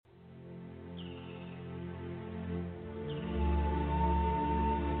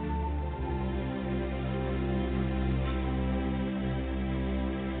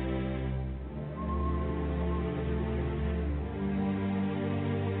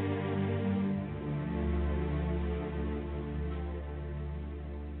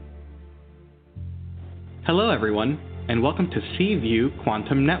Hello, everyone, and welcome to Seaview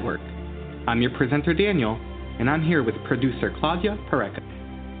Quantum Network. I'm your presenter, Daniel, and I'm here with producer Claudia Pareca.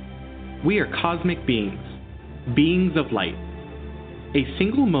 We are cosmic beings, beings of light. A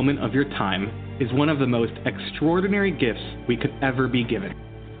single moment of your time is one of the most extraordinary gifts we could ever be given.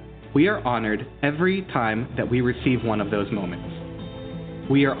 We are honored every time that we receive one of those moments.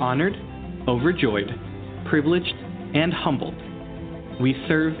 We are honored, overjoyed, privileged, and humbled. We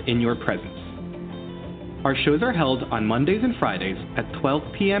serve in your presence. Our shows are held on Mondays and Fridays at 12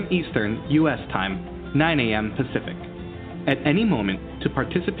 p.m. Eastern U.S. time, 9 a.m. Pacific. At any moment, to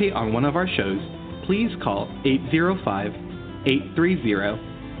participate on one of our shows, please call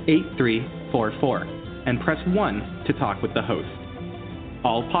 805-830-8344 and press 1 to talk with the host.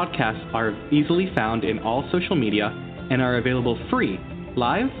 All podcasts are easily found in all social media and are available free,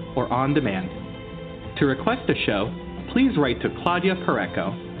 live, or on demand. To request a show, please write to Claudia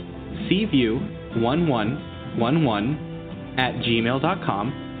Pareco,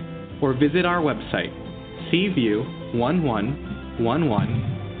 cview1111@gmail.com, or visit our website,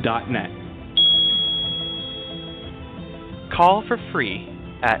 cview1111.net. Call for free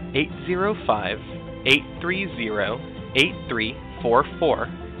at 805-830-8344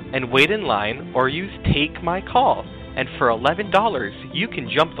 and wait in line or use Take My Call, and for $11 you can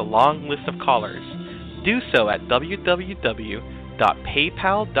jump the long list of callers. Do so at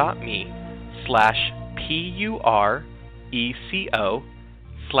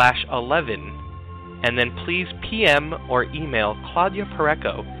www.paypal.me/PURECO/11, and then please PM or email Claudia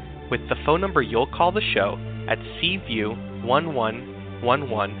Pareco with the phone number you'll call the show at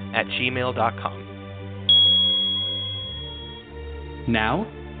cview1111@gmail.com. Now,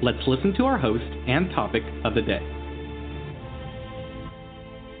 let's listen to our host and topic of the day.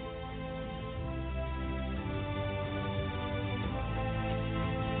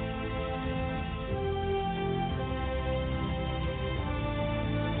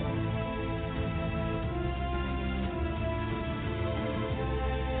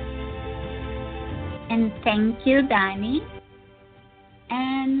 And thank you, Danny.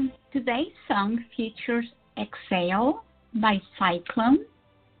 And today's song features Exhale by Cyclone.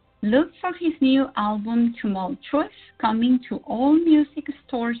 Look for his new album, Tumultuous, coming to all music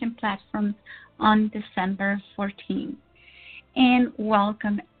stores and platforms on December 14th. And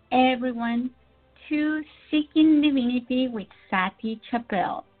welcome everyone to Seeking Divinity with Sati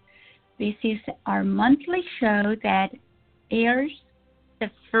Chappelle. This is our monthly show that airs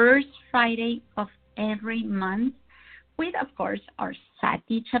the first Friday of every month with, of course, our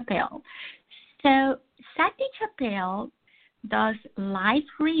Sati Chappelle. So Sati Chappelle does live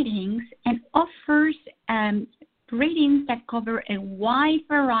readings and offers readings that cover a wide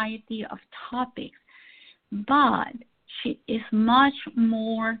variety of topics, but she is much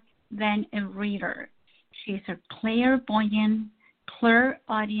more than a reader. She's a clairvoyant,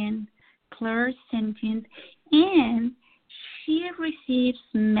 clairaudient, clairsentient, and she receives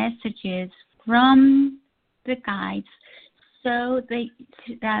messages from the guides so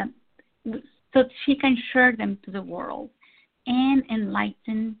she can share them to the world and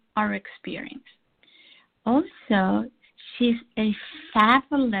enlighten our experience. Also, she's a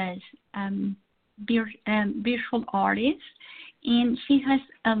fabulous visual artist, and she has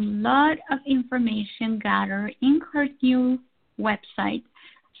a lot of information gathered in her new website,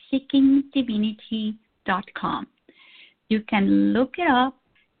 seekingdivinity.com. You can look it up,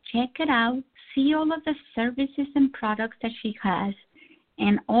 check it out, see all of the services and products that she has,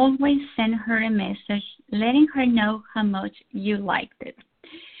 and always send her a message letting her know how much you liked it.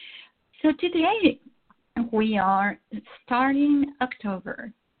 So today we are starting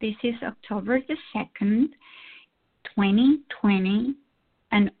October. This is October the 2nd, 2020,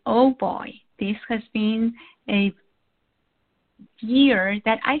 and oh boy, this has been a year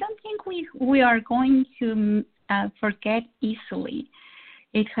that I don't think we are going to forget easily.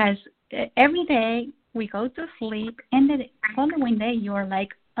 It has, every day we go to sleep, and the following day you are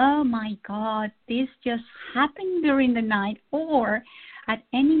like, oh my God, this just happened during the night, or at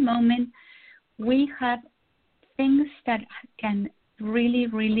any moment we have things that can really,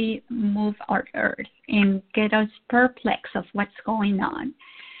 really move our earth and get us perplexed of what's going on.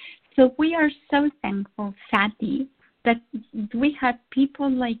 So we are so thankful, Sati, that we have people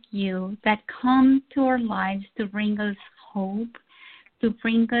like you that come to our lives to bring us hope, to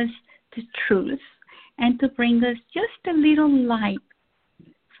bring us the truth, and to bring us just a little light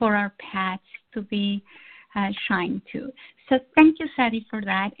for our paths to be shined to. So thank you, Sati, for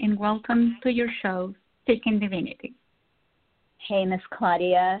that, and welcome to your show, Seeking Divinity. Hey, Miss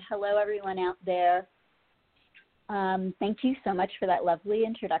Claudia. Hello, everyone out there. Thank you so much for that lovely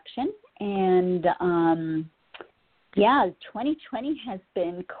introduction. And, 2020 has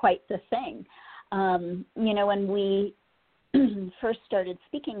been quite the thing. When we first started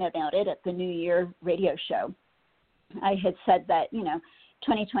speaking about it at the New Year radio show, I had said that,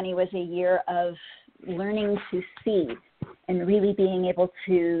 2020 was a year of learning to see and really being able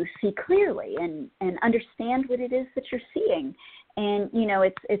to see clearly and understand what it is that you're seeing. And,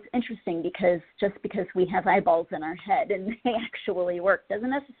 it's interesting because just because we have eyeballs in our head and they actually work doesn't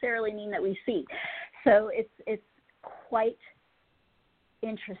necessarily mean that we see. So it's quite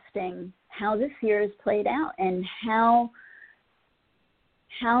interesting how this year has played out and how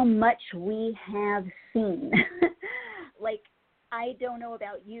much we have seen. Like, I don't know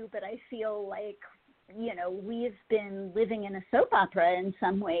about you, but I feel like, we've been living in a soap opera in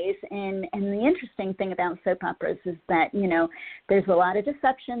some ways. And the interesting thing about soap operas is that, there's a lot of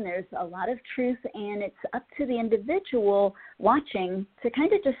deception, there's a lot of truth, and it's up to the individual watching to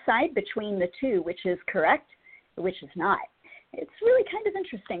kind of decide between the two, which is correct, which is not. It's really kind of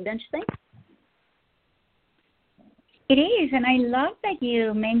interesting, don't you think? It is, and I love that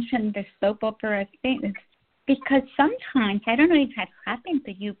you mentioned the soap opera thing, because sometimes, I don't know if it has happened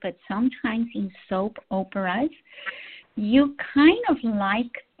to you, but sometimes in soap operas, you kind of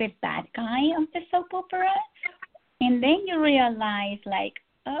like the bad guy of the soap opera, and then you realize, like,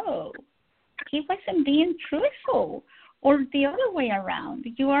 oh, he wasn't being truthful. Or the other way around,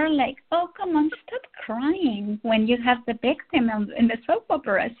 you are like, oh, come on, stop crying when you have the victim in the soap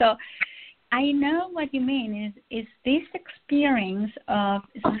opera. So I know what you mean is this experience of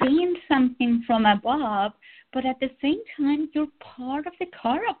seeing something from above, but at the same time, you're part of the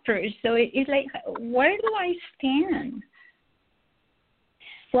character. So it's like, where do I stand?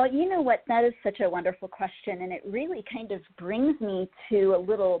 Well, you know what? That is such a wonderful question, and it really kind of brings me to a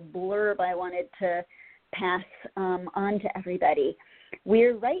little blurb I wanted to pass on to everybody.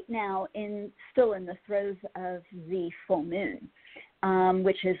 We're right now still in the throes of the full moon,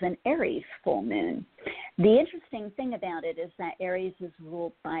 which is an Aries full moon. The interesting thing about it is that Aries is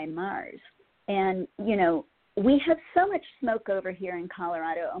ruled by Mars. And, we have so much smoke over here in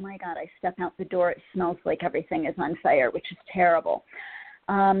Colorado. Oh, my God, I step out the door, it smells like everything is on fire, which is terrible.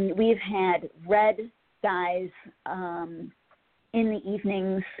 We've had red skies in the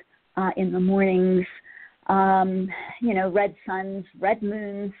evenings, in the mornings, red suns, red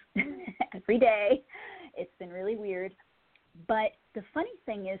moons every day. It's been really weird. But the funny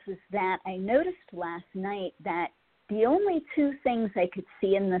thing is that I noticed last night that the only two things I could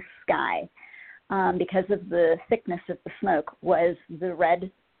see in the sky, because of the thickness of the smoke, was the red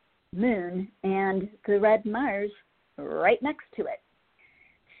moon and the red Mars right next to it.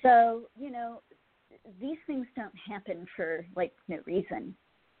 So, these things don't happen for, no reason.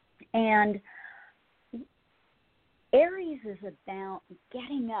 And Aries is about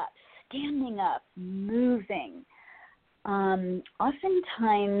getting up, standing up, moving.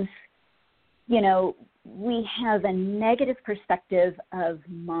 Oftentimes, we have a negative perspective of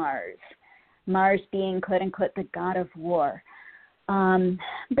Mars being, quote unquote, the god of war.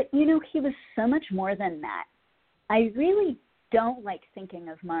 But, he was so much more than that. I really don't like thinking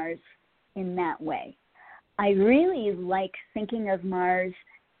of Mars in that way. I really like thinking of Mars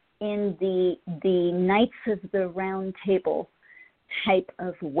in the Knights of the Round Table type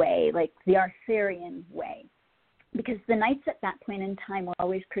of way, like the Arthurian way. Because the knights at that point in time were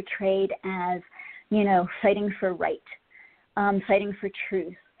always portrayed as, fighting for right, fighting for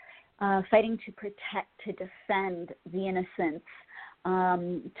truth, fighting to protect, to defend the innocents,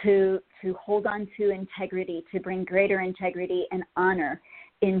 to hold on to integrity, to bring greater integrity and honor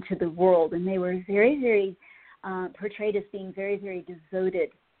into the world. And they were very, very portrayed as being very, very devoted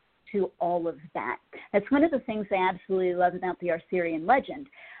to all of that. That's one of the things I absolutely love about the Arthurian legend.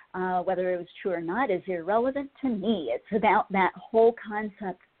 Whether it was true or not is irrelevant to me. It's about that whole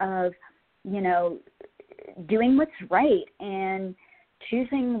concept of, doing what's right and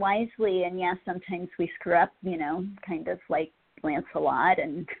choosing wisely. And yes, sometimes we screw up, kind of like Lancelot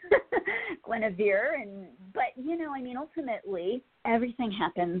and Guinevere. But ultimately, everything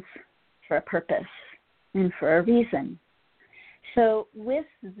happens for a purpose and for a reason. So with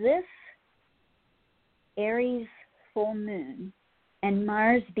this Aries full moon, and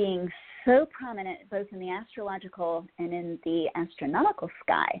Mars being so prominent both in the astrological and in the astronomical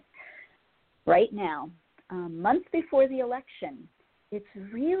sky right now, months before the election, it's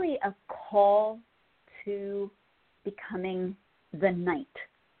really a call to becoming the knight,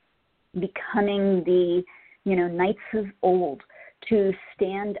 becoming the, knights of old, to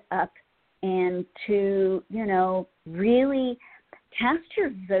stand up and to, really cast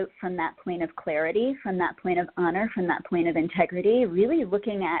your vote from that point of clarity, from that point of honor, from that point of integrity, really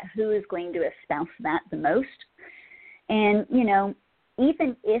looking at who is going to espouse that the most. And, you know,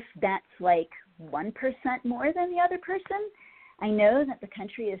 even if that's like 1% more than the other person, I know that the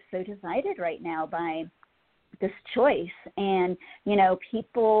country is so divided right now by this choice. And, you know,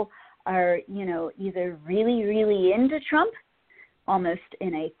 people are, you know, either really, really into Trump, almost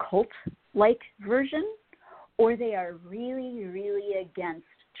in a cult-like version, or they are really, really against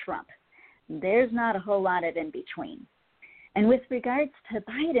Trump. There's not a whole lot of in between. And with regards to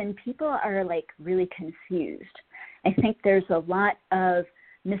Biden, people are like really confused. I think there's a lot of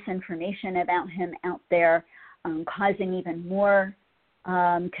misinformation about him out there, causing even more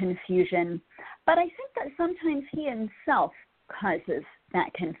confusion. But I think that sometimes he himself causes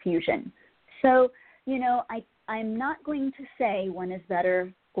that confusion. So, you know, I'm not going to say one is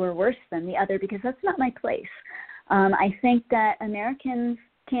better or worse than the other because that's not my place. I think that Americans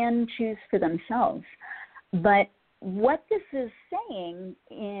can choose for themselves. But what this is saying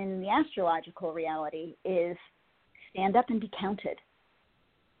in the astrological reality is stand up and be counted.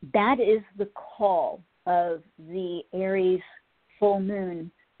 That is the call of the Aries full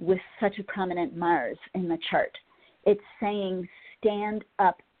moon with such a prominent Mars in the chart. It's saying stand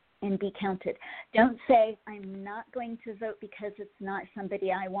up and be counted. Don't say, I'm not going to vote because it's not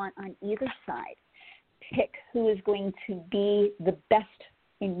somebody I want on either side. Pick who is going to be the best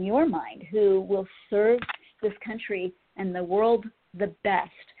in your mind, who will serve this country and the world the best,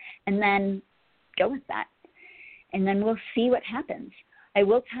 and then go with that. And then we'll see what happens. I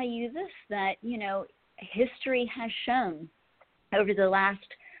will tell you this, that, you know, history has shown over the last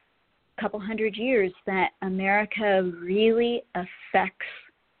couple hundred years that America really affects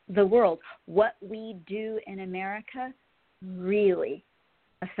the world. What we do in America really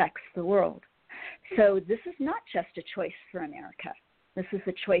affects the world. So this is not just a choice for America. This is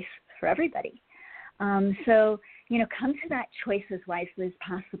a choice for everybody. So, you know, come to that choice as wisely as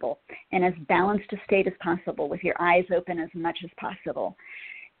possible and as balanced a state as possible with your eyes open as much as possible.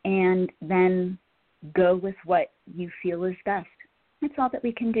 And then go with what you feel is best. That's all that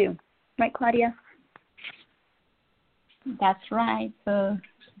we can do. Right, Claudia? That's right. So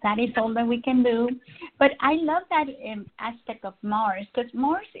that is all that we can do. But I love that aspect of Mars, because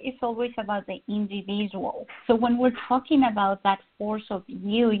Mars is always about the individual. So when we're talking about that force of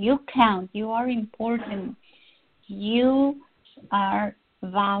you count, you are important, you are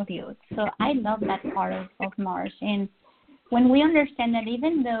valued. So I love that part of Mars. And when we understand that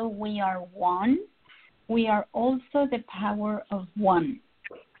even though we are one, we are also the power of one.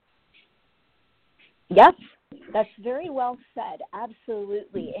 Yes, that's very well said.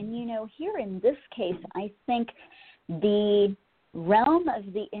 Absolutely. And, you know, here in this case, I think the realm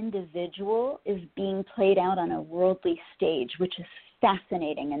of the individual is being played out on a worldly stage, which is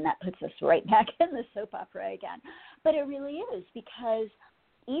fascinating. And that puts us right back in the soap opera again. But it really is, because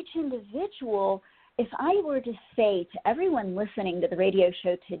each individual, if I were to say to everyone listening to the radio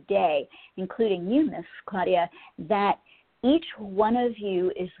show today, including you, Miss Claudia, that each one of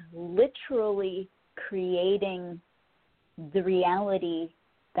you is literally creating the reality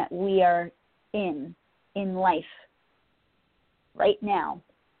that we are in life right now.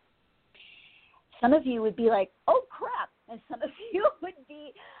 Some of you would be like, oh, crap. And some of you would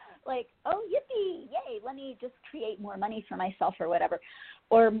be like, oh, yippee, yay, let me just create more money for myself or whatever.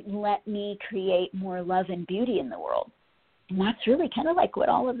 Or let me create more love and beauty in the world. And that's really kind of like what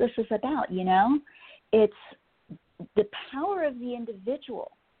all of this is about, you know? It's the power of the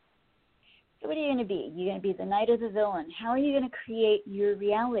individual. So what are you going to be? You're going to be the knight or the villain. How are you going to create your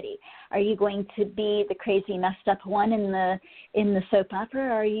reality? Are you going to be the crazy, messed up one in the soap opera?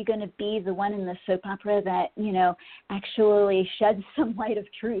 Or are you going to be the one in the soap opera that, you know, actually sheds some light of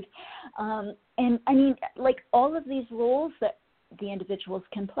truth? And I mean, like all of these roles that the individuals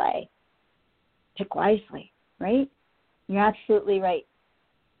can play. Pick wisely, right? You're absolutely right.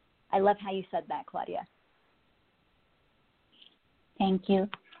 I love how you said that, Claudia. Thank you.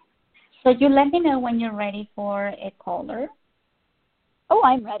 So you let me know when you're ready for a caller. Oh,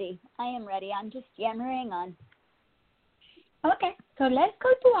 I'm ready. I am ready. I'm just yammering on. Okay, so let's go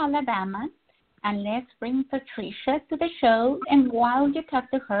to Alabama and let's bring Patricia to the show. And while you talk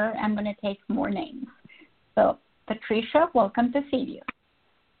to her, I'm going to take more names. So, Patricia, welcome to See You.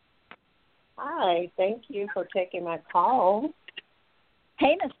 Hi, thank you for taking my call.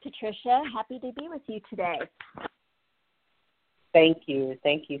 Hey, Miss Patricia. Happy to be with you today. Thank you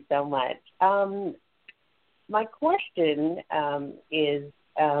so much. My question is,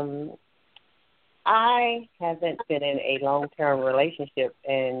 I haven't been in a long-term relationship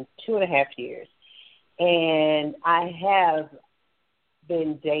in 2.5 years, and I have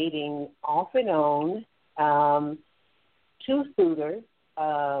been dating off and on two suitors.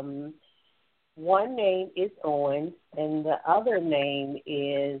 One name is Owen, and the other name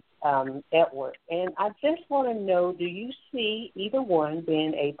is Edward. And I just want to know, do you see either one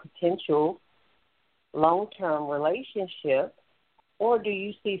being a potential long-term relationship, or do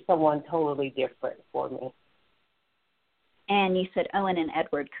you see someone totally different for me? And you said Owen and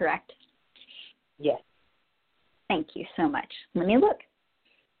Edward, correct? Yes. Thank you so much. Let me look.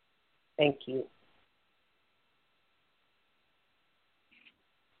 Thank you.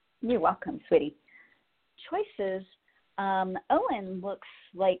 You're welcome, sweetie. Choices. Owen looks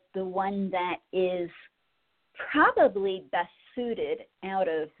like the one that is probably best suited out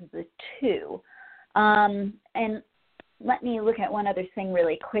of the two. And let me look at one other thing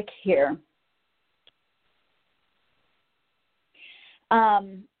really quick here.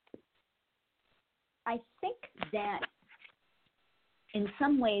 I think that in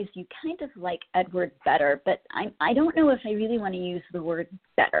some ways you kind of like Edward better, but I don't know if I really want to use the word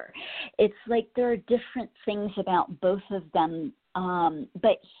better. It's like there are different things about both of them,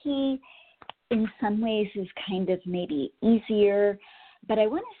 but he in some ways is kind of maybe easier, but I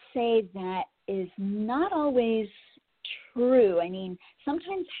want to say that is not always true. I mean,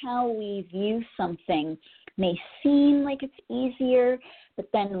 sometimes how we view something may seem like it's easier, but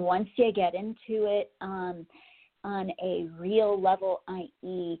then once you get into it, on a real level,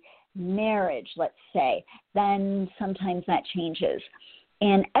 i.e. marriage, let's say, then sometimes that changes.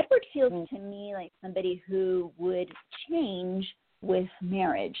 And Edward feels to me like somebody who would change with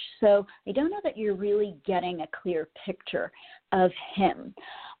marriage. So I don't know that you're really getting a clear picture of him.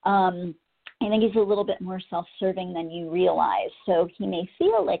 I think he's a little bit more self-serving than you realize. So he may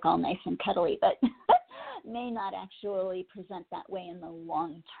feel like all nice and cuddly, but may not actually present that way in the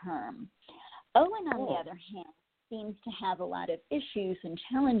long term. Owen, on the other hand, seems to have a lot of issues and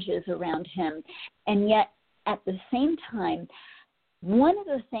challenges around him, and yet at the same time, one of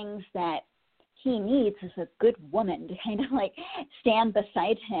the things that he needs is a good woman to kind of like stand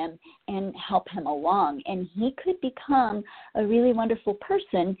beside him and help him along, and he could become a really wonderful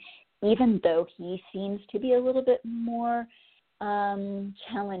person, even though he seems to be a little bit more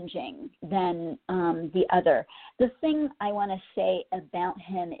challenging than the other. The thing I want to say about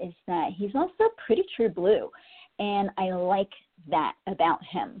him is that he's also pretty true blue, and I like that about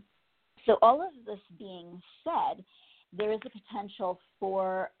him. So all of this being said, there is a potential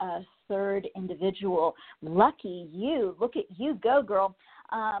for a third individual. Lucky you, look at you go, girl,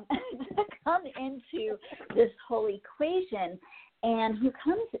 to come into this whole equation. And he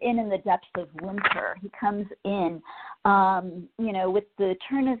comes in the depths of winter. He comes in, with the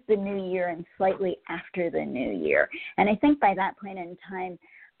turn of the new year and slightly after the new year. And I think by that point in time,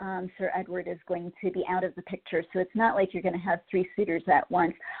 Sir Edward is going to be out of the picture. So it's not like you're going to have three suitors at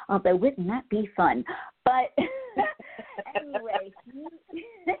once, although wouldn't that be fun? But anyway,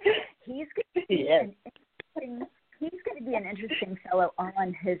 he's going to be an interesting fellow all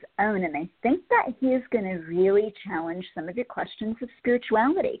on his own, and I think that he is going to really challenge some of your questions of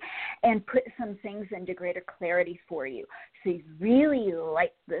spirituality and put some things into greater clarity for you. So you really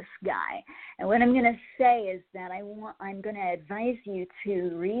like this guy. And what I'm going to say is that I'm going to advise you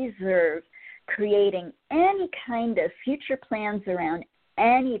to reserve creating any kind of future plans around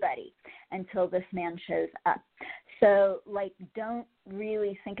anybody until this man shows up. So, don't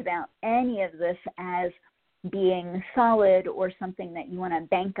really think about any of this as being solid or something that you want to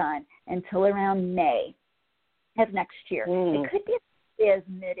bank on until around May of next year. It could be as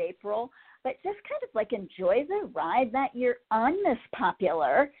mid-April, but just kind of enjoy the ride that you're on, Miss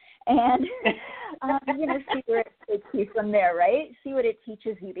Popular, and see where it takes you from there, right? See what it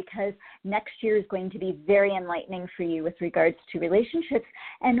teaches you, because next year is going to be very enlightening for you with regards to relationships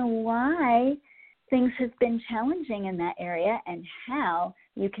and why things have been challenging in that area and how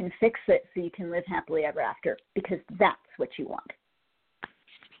you can fix it so you can live happily ever after, because that's what you want.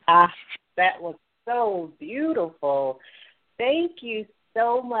 That was so beautiful. Thank you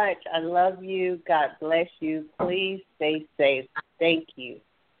so much. I love you. God bless you. Please stay safe. Thank you.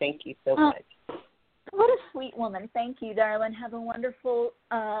 Thank you so much. What a sweet woman. Thank you, darling. Have a wonderful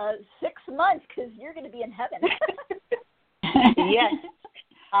 6 months, because you're going to be in heaven. Yes.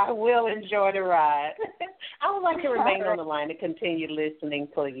 I will enjoy the ride. I would like to remain on the line and continue listening,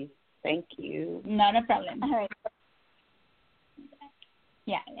 please. Thank you. Not a problem. All right.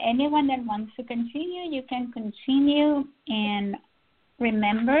 Yeah, anyone that wants to continue, you can continue. And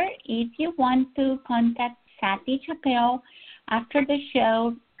remember, if you want to contact Sati Chappelle after the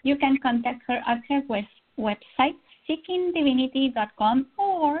show, you can contact her at her website, seekingdivinity.com,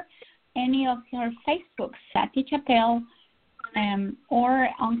 or any of her Facebooks, Sati Chappelle, or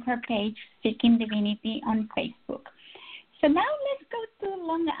on her page, Seeking Divinity on Facebook. So now let's go to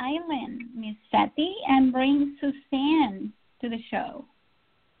Long Island, Miss Sati, and bring Suzanne to the show.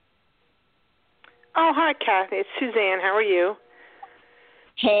 Oh, hi, Kathy. It's Suzanne. How are you?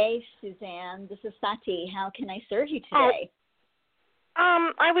 Hey, Suzanne. This is Sati. How can I serve you today?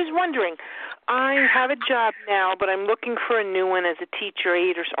 I was wondering, I have a job now, but I'm looking for a new one as a teacher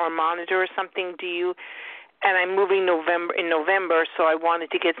aide or monitor or something. And I'm moving in November, so I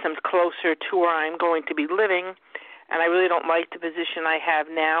wanted to get some closer to where I'm going to be living. And I really don't like the position I have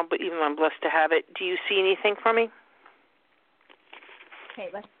now, but even though I'm blessed to have it, do you see anything for me? Okay,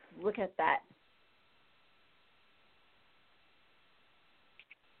 let's look at that.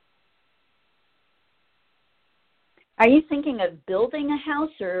 Are you thinking of building a house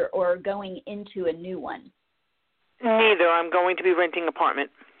or going into a new one? Neither. I'm going to be renting an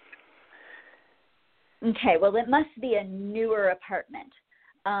apartment. Okay, well, it must be a newer apartment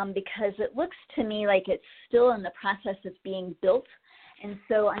because it looks to me like it's still in the process of being built. And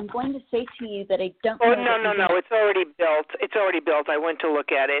so I'm going to say to you that I don't know. No. It's already built. It's already built. I went to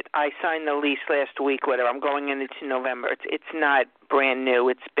look at it. I signed the lease last week, whatever. I'm going into November. It's not brand new.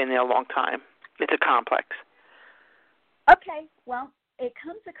 It's been there a long time. It's a complex. Okay, well, it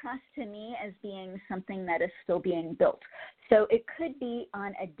comes across to me as being something that is still being built. So it could be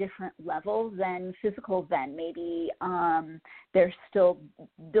on a different level than physical then. Maybe they're still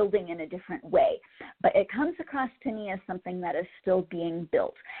building in a different way. But it comes across to me as something that is still being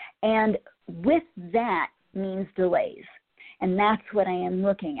built. And with that means delays. And that's what I am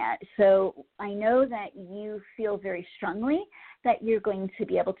looking at. So I know that you feel very strongly that you're going to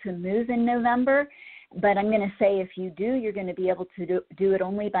be able to move in November. But I'm going to say if you do, you're going to be able to do it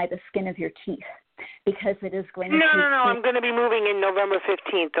only by the skin of your teeth because it is going to... No. I'm going to be moving in November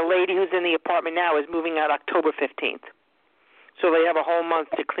 15th. The lady who's in the apartment now is moving out October 15th. So they have a whole month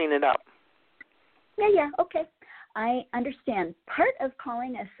to clean it up. Yeah, okay. I understand. Part of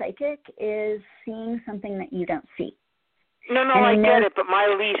calling a psychic is seeing something that you don't see. No, I get it, but my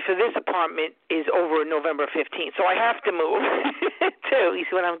lease for this apartment is over November 15th, so I have to move too. You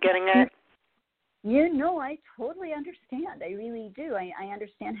see what I'm getting at? You know, I totally understand. I really do. I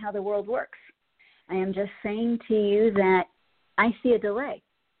understand how the world works. I am just saying to you that I see a delay.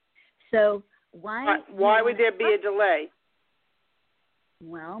 So why would there be a delay?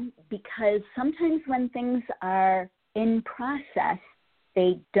 Well, because sometimes when things are in process,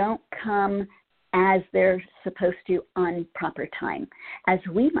 they don't come as they're supposed to on proper time, as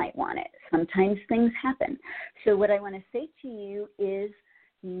we might want it. Sometimes things happen. So what I want to say to you is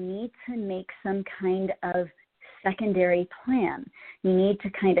you need to make some kind of secondary plan. You need to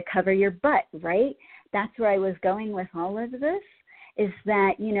kind of cover your butt, right? That's where I was going with all of this, is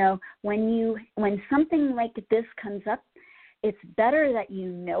that, you know, when something like this comes up, it's better that you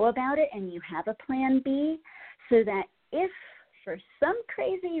know about it and you have a plan B so that if for some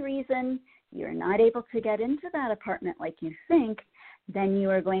crazy reason you're not able to get into that apartment like you think, then you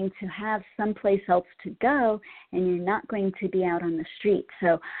are going to have someplace else to go and you're not going to be out on the street.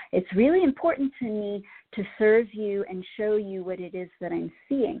 So it's really important to me to serve you and show you what it is that I'm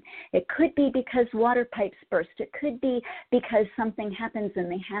seeing. It could be because water pipes burst. It could be because something happens and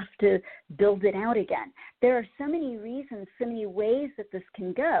they have to build it out again. There are so many reasons, so many ways that this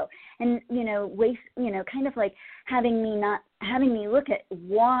can go. And, kind of like having me look at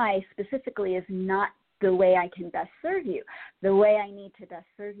why specifically is not the way I can best serve you. The way I need to best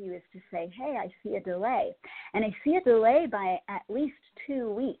serve you is to say, hey, I see a delay. And I see a delay by at least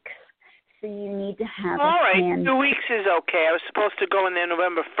 2 weeks. So you need to have a plan. All right, 2 weeks is okay. I was supposed to go in there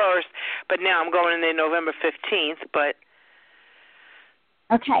November 1st, but now I'm going in there November 15th. But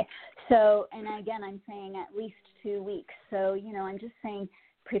okay. So, and again, I'm saying at least 2 weeks. So, I'm just saying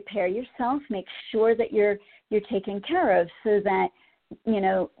prepare yourself, make sure that you're taken care of so that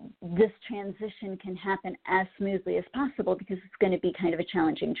this transition can happen as smoothly as possible because it's going to be kind of a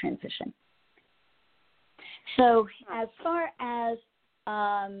challenging transition. So as far as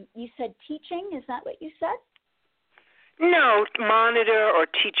you said teaching, is that what you said? No, monitor or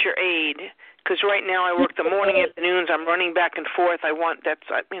teacher aide, because right now I work the morning, afternoons. I'm running back and forth. I'm going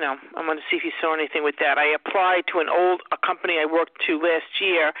to see if you saw anything with that. I applied to a company I worked to last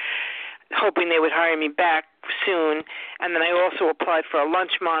year, hoping they would hire me back soon, and then I also applied for a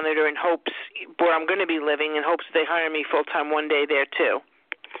lunch monitor in hopes where I'm going to be living, in hopes they hire me full-time one day there too.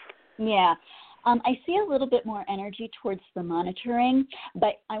 Yeah. I see a little bit more energy towards the monitoring,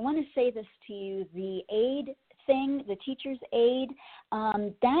 but I want to say this to you, the aid thing, the teacher's aid,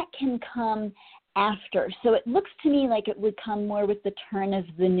 that can come after. So it looks to me like it would come more with the turn of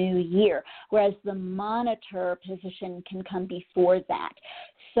the new year, whereas the monitor position can come before that.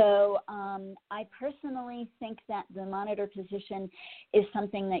 So I personally think that the monitor position is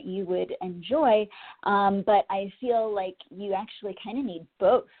something that you would enjoy, but I feel like you actually kind of need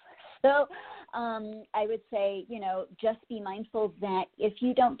both. So I would say, just be mindful that if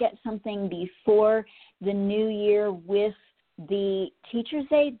you don't get something before the new year with the teacher's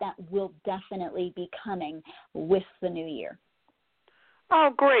aide, that will definitely be coming with the new year. Oh,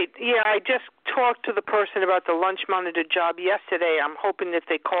 great. Yeah, I just talked to the person about the lunch monitor job yesterday. I'm hoping that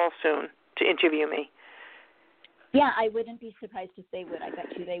they call soon to interview me. Yeah, I wouldn't be surprised if they would. I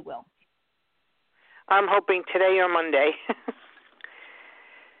bet you they will. I'm hoping today or Monday.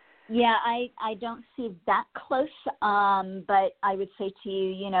 Yeah, I don't see that close, but I would say to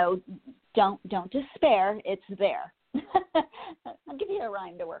you, don't despair. It's there. I'll give you a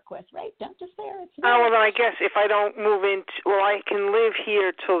rhyme to work with, right? Don't despair. It's there. Oh, well, then I guess if I don't move I can live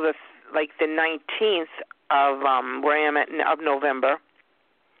here till the 19th of where I am of November.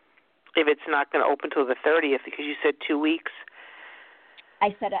 If it's not going to open till the 30th, because you said 2 weeks.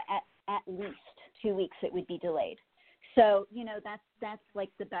 I said at least 2 weeks it would be delayed. So, that's like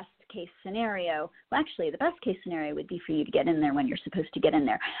the best case scenario. Well, actually, the best case scenario would be for you to get in there when you're supposed to get in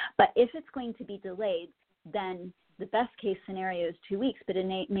there. But if it's going to be delayed, then the best case scenario is 2 weeks, but it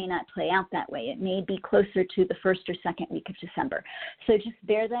may not play out that way. It may be closer to the first or second week of December. So just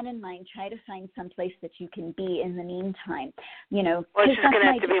bear that in mind. Try to find some place that you can be in the meantime. Well, it's just going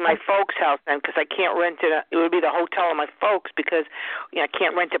to have to be my folks' house then, because I can't rent it. It would be the hotel of my folks, because I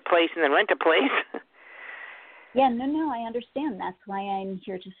can't rent a place and then rent a place. Yeah, no, I understand. That's why I'm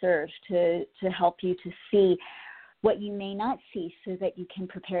here to serve, to help you to see what you may not see so that you can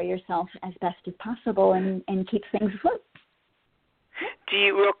prepare yourself as best as possible and keep things afloat.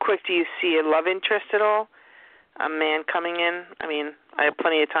 Real quick, do you see a love interest at all? A man coming in? I mean, I have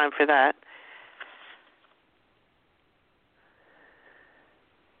plenty of time for that.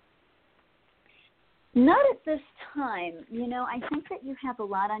 Not at this time. I think that you have a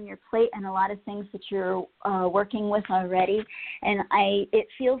lot on your plate and a lot of things that you're working with already. And it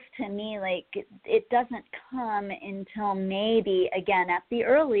feels to me like it doesn't come until maybe, again, at the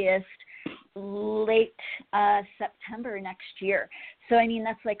earliest, late September next year. So,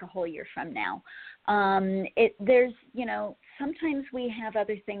 that's like a whole year from now. There's, sometimes we have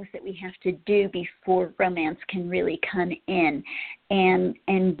other things that we have to do before romance can really come in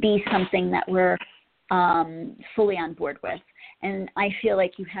and be something that we're fully on board with. And I feel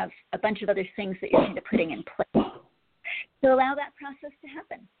like you have a bunch of other things that you're kind of putting in place to allow that process to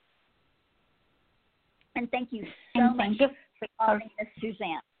happen. And thank you so much for calling us,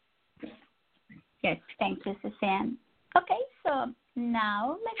 Suzanne. Yes, thank you, Suzanne. Okay, so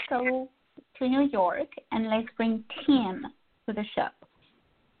now let's go to New York and let's bring Tim to the show.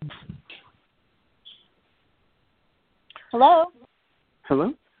 Hello.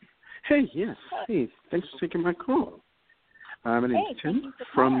 Hello. Hey, yes. Hey, thanks for taking my call. My name is Tim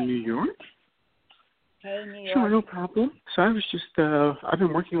from New York. Hey, New York. Sure, no problem. So I was just, I've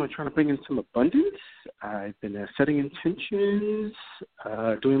been working on trying to bring in some abundance. I've been setting intentions,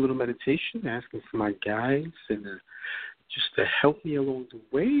 doing a little meditation, asking for my guides, and just to help me along the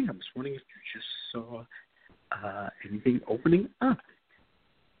way. I was wondering if you just saw anything opening up.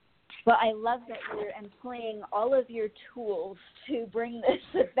 Well, I love that you're employing all of your tools to bring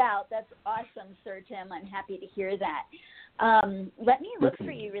this about. That's awesome, Sir Tim. I'm happy to hear that. Let me look for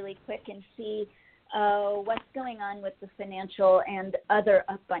you really quick and see what's going on with the financial and other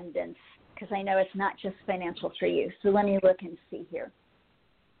abundance, because I know it's not just financial for you. So let me look and see here.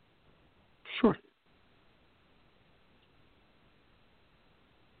 Sure.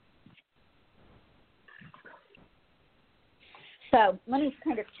 So let me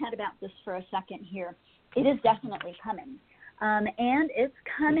kind of chat about this for a second here. It is definitely coming. And it's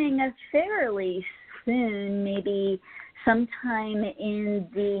coming fairly soon, maybe sometime in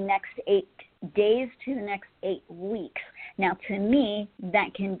the next 8 days to the next 8 weeks. Now, to me,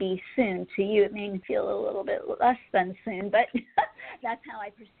 that can be soon. To you, it may feel a little bit less than soon, but that's how I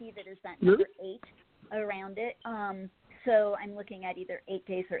perceive it, is that number 8 around it. So I'm looking at either 8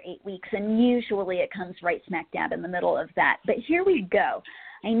 days or 8 weeks, and usually it comes right smack dab in the middle of that. But here we go.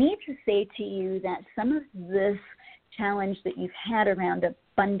 I need to say to you that some of this challenge that you've had around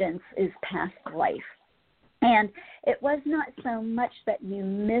abundance is past life. And it was not so much that you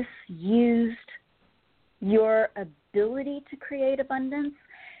misused your ability to create abundance.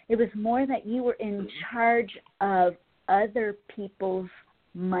 It was more that you were in charge of other people's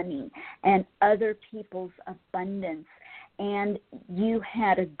money and other people's abundance. and you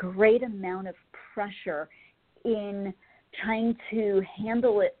had a great amount of pressure in trying to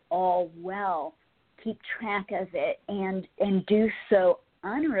handle it all well, keep track of it, and do so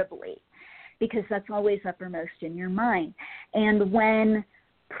honorably, because that's always uppermost in your mind. And when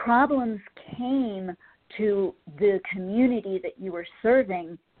problems came to the community that you were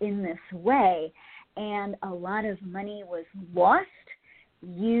serving in this way, and a lot of money was lost,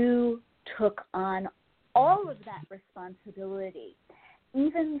 you took on all of that responsibility,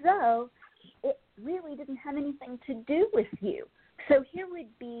 even though it really didn't have anything to do with you. So here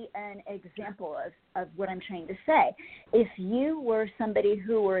would be an example of what I'm trying to say. If you were somebody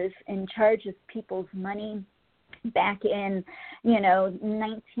who was in charge of people's money back in,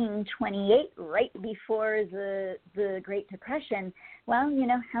 1928, right before the Great Depression, well,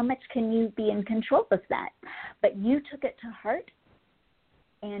 how much can you be in control of that? But you took it to heart,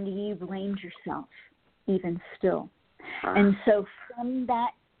 and you blamed yourself, even still. And so from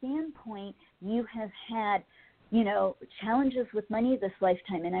that standpoint, you have had, challenges with money this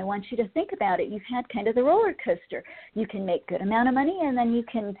lifetime. And I want you to think about it. You've had kind of the roller coaster. You can make good amount of money, and then you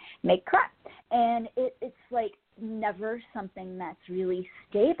can make crap. And it's like never something that's really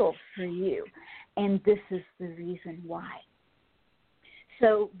stable for you. And this is the reason why.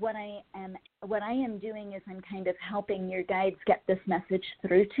 So what I am doing is I'm kind of helping your guides get this message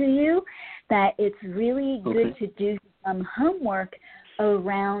through to you, that it's really good to do some homework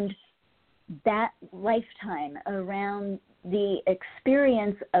around that lifetime, around the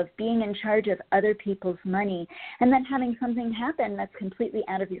experience of being in charge of other people's money, and then having something happen that's completely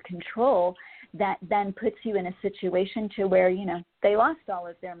out of your control that then puts you in a situation to where, they lost all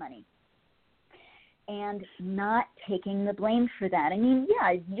of their money. And not taking the blame for that. I mean,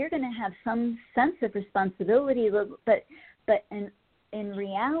 yeah, you're going to have some sense of responsibility, but in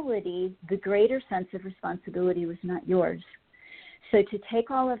reality, the greater sense of responsibility was not yours. So to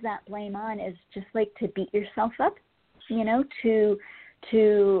take all of that blame on is just like to beat yourself up, to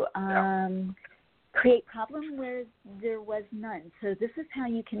create problem where there was none. So this is how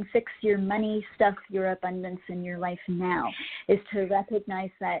you can fix your money stuff, your abundance in your life now, is to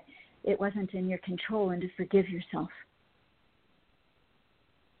recognize that it wasn't in your control and to forgive yourself.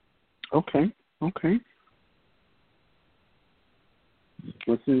 Okay.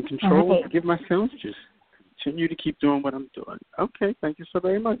 What's in control, forgive myself, just continue to keep doing what I'm doing. Okay, thank you so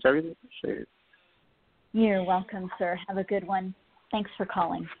very much. I really appreciate it. You're welcome, sir. Have a good one. Thanks for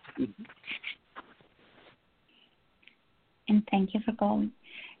calling. And thank you for calling.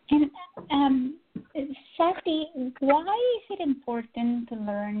 And Sati, why is it important to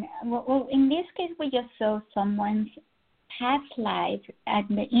learn? Well, in this case, we just saw someone's past life and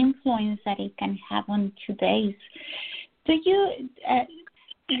the influence that it can have on today's. Do you?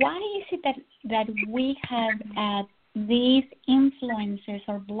 Why is it that we have these influences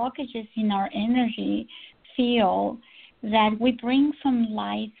or blockages in our energy field that we bring from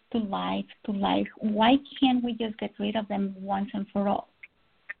life to life to life? Why can't we just get rid of them once and for all?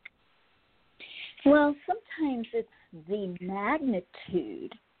 Well, sometimes it's the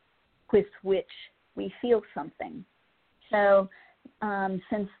magnitude with which we feel something. So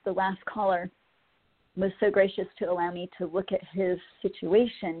since the last caller was so gracious to allow me to look at his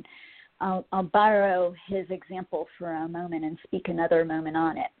situation, I'll borrow his example for a moment and speak another moment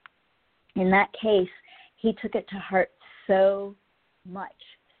on it. In that case, he took it to heart so much.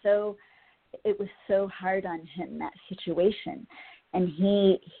 So it was so hard on him, that situation. And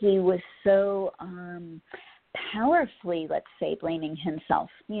he was so powerfully, let's say, blaming himself.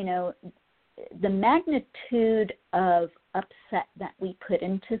 The magnitude of upset that we put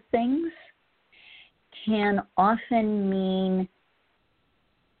into things can often mean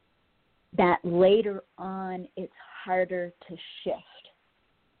that later on it's harder to shift.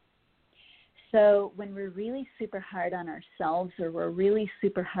 So when we're really super hard on ourselves, or we're really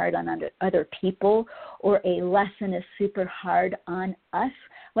super hard on other people, or a lesson is super hard on us,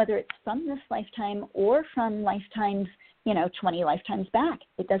 whether it's from this lifetime or from lifetimes, 20 lifetimes back,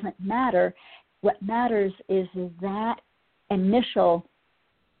 it doesn't matter. What matters is that initial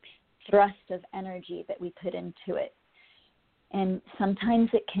thrust of energy that we put into it. And sometimes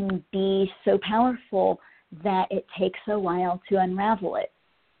it can be so powerful that it takes a while to unravel it.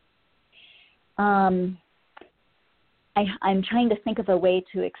 I'm trying to think of a way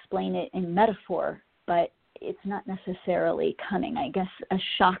to explain it in metaphor, but it's not necessarily coming. I guess a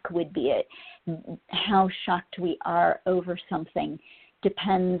shock would be it. How shocked we are over something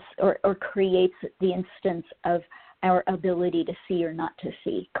depends or creates the instance of our ability to see or not to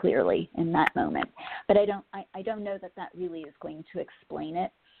see clearly in that moment. But I don't know that really is going to explain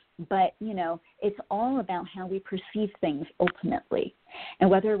it. but, it's all about how we perceive things ultimately, and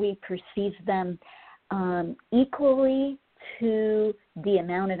whether we perceive them equally to the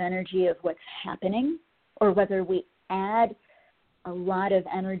amount of energy of what's happening, or whether we add a lot of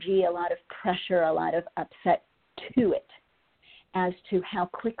energy, a lot of pressure, a lot of upset to it as to how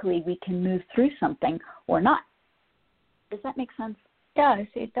quickly we can move through something or not. Does that make sense?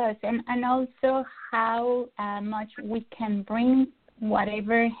 It does. And also how much we can bring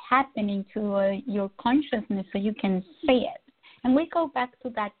whatever happening to your consciousness so you can see it. And we go back to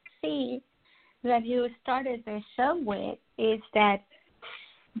that seed that you started the show with, is that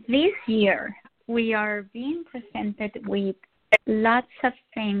this year we are being presented with lots of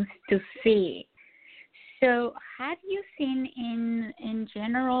things to see. So have you seen in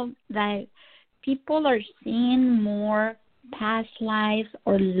general that people are seeing more past lives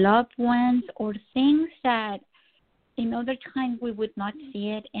or loved ones or things that in other times we would not see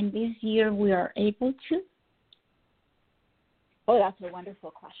it, and this year we are able to? Oh, that's a wonderful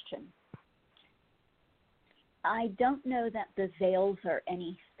question. I don't know that the veils are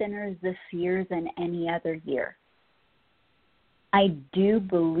any thinner this year than any other year. I do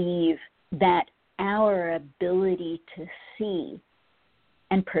believe that our ability to see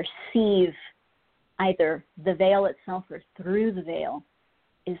and perceive either the veil itself or through the veil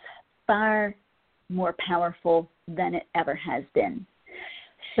is far more powerful than it ever has been.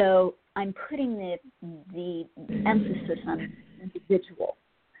 So I'm putting the emphasis on individual.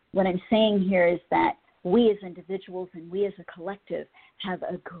 What I'm saying here is that we as individuals and we as a collective have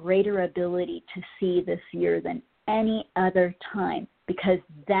a greater ability to see this year than any other time, because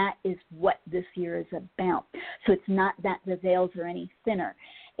that is what this year is about. So it's not that the veils are any thinner.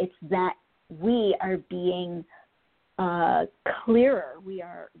 It's that we are being clearer. We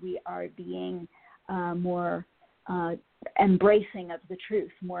are being more embracing of the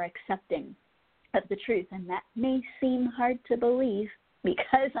truth, more accepting of the truth. And that may seem hard to believe,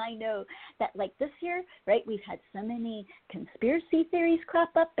 because I know that, like this year, right, we've had so many conspiracy theories crop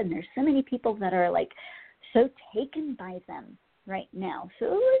up, and there's so many people that are like so taken by them right now. So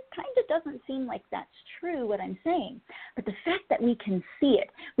it kind of doesn't seem like that's true, what I'm saying. But the fact that we can see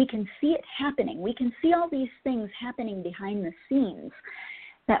it happening, we can see all these things happening behind the scenes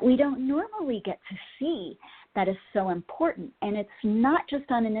that we don't normally get to see, that is so important. And it's not just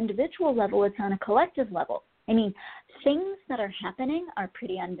on an individual level, it's on a collective level. I mean, things that are happening are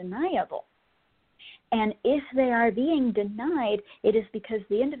pretty undeniable. And if they are being denied, it is because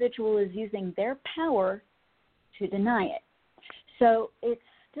the individual is using their power to deny it. So it's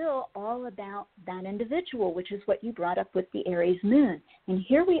still all about that individual, which is what you brought up with the Aries moon. And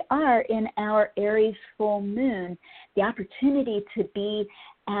here we are in our Aries full moon, the opportunity to be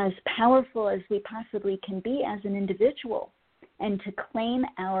as powerful as we possibly can be as an individual, and to claim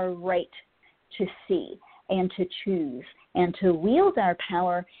our right to see and to choose and to wield our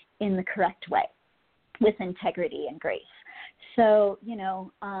power in the correct way with integrity and grace. So,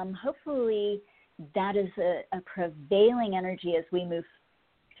 hopefully that is a prevailing energy as we move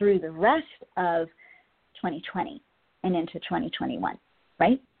through the rest of 2020 and into 2021,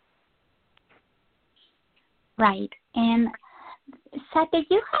 right? Right. And Sati,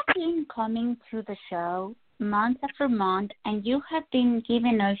 you have been coming through the show month after month, and you have been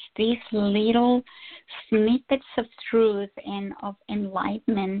giving us these little snippets of truth and of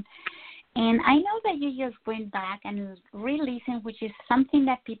enlightenment. And I know that you just went back and re-listened, which is something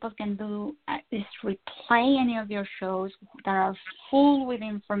that people can do, is replay any of your shows that are full with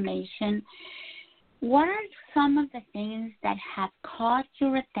information. What are some of the things that have caught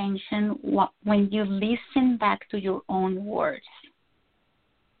your attention when you listen back to your own words?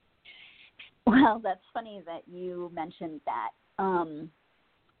 Well, that's funny that you mentioned that.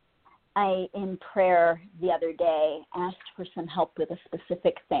 I, in prayer the other day, asked for some help with a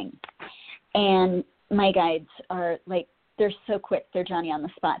specific thing. And my guides are like, they're so quick. They're Johnny on the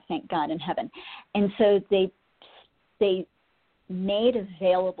spot, thank God in heaven. And so they made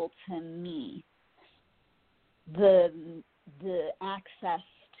available to me the access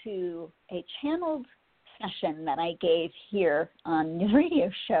to a channeled session that I gave here on the radio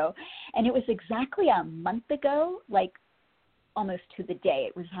show. And it was exactly a month ago, like almost to the day.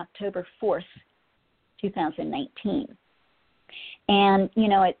 It was October 4th, 2019. And,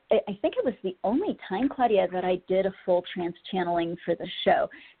 I think it was the only time, Claudia, that I did a full trance channeling for the show.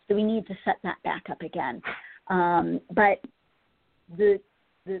 So we need to set that back up again. But the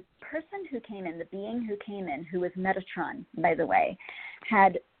person who came in, the being who came in, who was Metatron, by the way,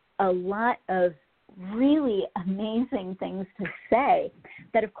 had a lot of really amazing things to say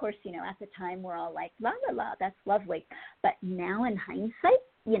that, of course, at the time we're all like, la, la, la, that's lovely. But now in hindsight,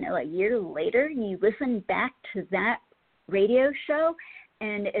 a year later, you listen back to that radio show,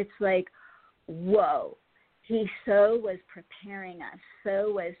 and it's like, whoa, he so was preparing us,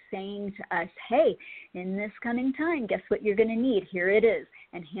 so was saying to us, hey, in this coming time, guess what you're going to need? Here it is,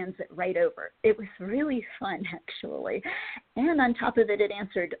 and hands it right over. It was really fun, actually. And on top of it, it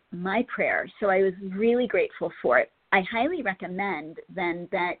answered my prayer, so I was really grateful for it. I highly recommend then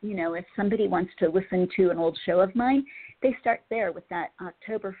that, if somebody wants to listen to an old show of mine, they start there with that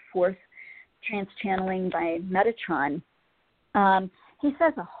October 4th trance channeling by Metatron. He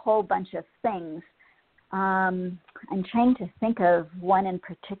says a whole bunch of things. I'm trying to think of one in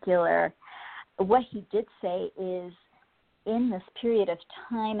particular. What he did say is, in this period of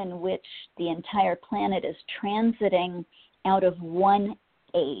time in which the entire planet is transiting out of one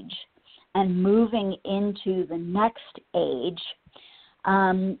age and moving into the next age,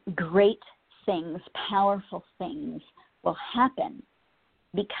 great things, powerful things will happen,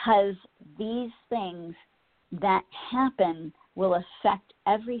 because these things that happen will affect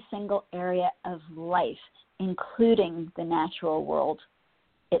every single area of life, including the natural world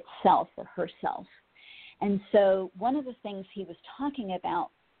itself or herself. And so one of the things he was talking about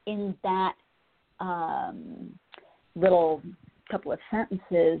in that little couple of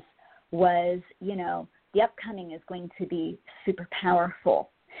sentences was, the upcoming is going to be super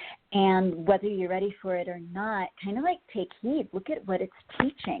powerful. And whether you're ready for it or not, kind of like take heed. Look at what it's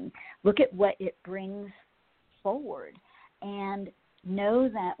teaching. Look at what it brings forward. And know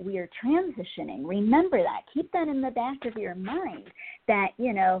that we are transitioning. Remember that. Keep that in the back of your mind that,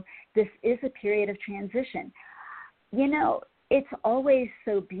 this is a period of transition. It's always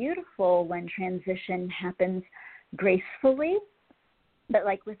so beautiful when transition happens gracefully. But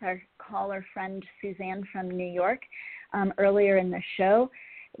like with our caller friend Suzanne from New York earlier in the show,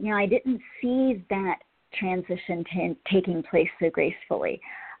 I didn't see that transition taking place so gracefully.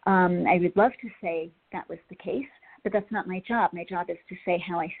 I would love to say that was the case, but that's not my job. My job is to say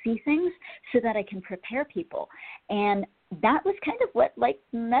how I see things so that I can prepare people. And that was kind of what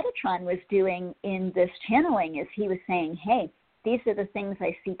Metatron was doing in this channeling, is he was saying, hey, these are the things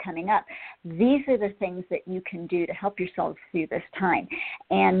I see coming up. These are the things that you can do to help yourselves through this time.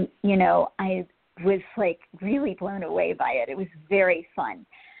 And, I was really blown away by it. It was very fun.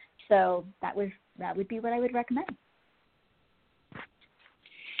 So that would be what I would recommend.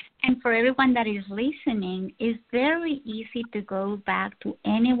 And for everyone that is listening, it's very easy to go back to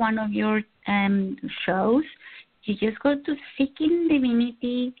any one of your shows. You just go to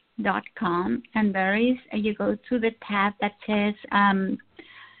seekingdivinity.com, and you go to the tab that says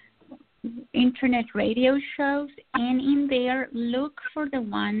Internet Radio Shows, and in there, look for the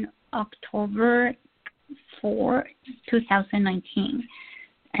one October 4, 2019.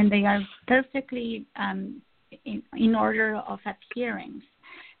 And they are perfectly in order of appearance.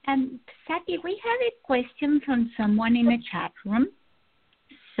 And Sati, we have a question from someone in the chat room.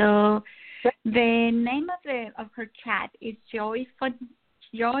 So the name of her chat is Joy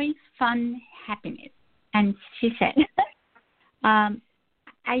Fun Happiness, and she said,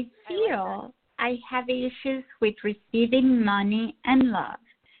 "I feel I have issues with receiving money and love,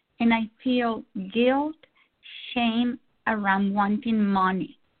 and I feel guilt, shame around wanting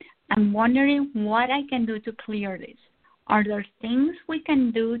money. I'm wondering what I can do to clear this. Are there things we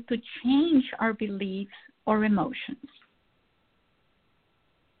can do to change our beliefs or emotions?"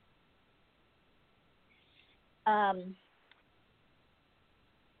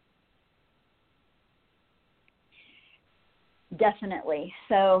 Definitely.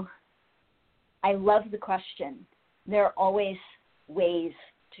 So I love the question. There are always ways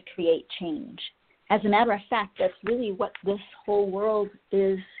to create change. As a matter of fact, that's really what this whole world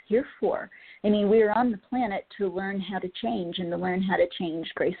is here for. I mean, we're on the planet to learn how to change, and to learn how to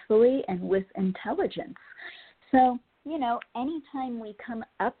change gracefully and with intelligence. So, anytime we come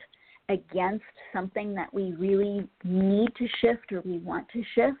up against something that we really need to shift or we want to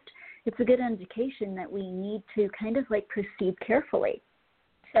shift, it's a good indication that we need to kind of proceed carefully.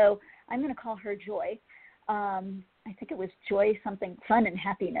 So I'm going to call her Joy. I think it was Joy something, fun and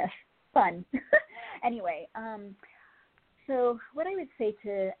happiness. Fun. Anyway, so what I would say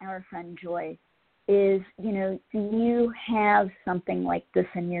to our friend Joy is, do you have something like this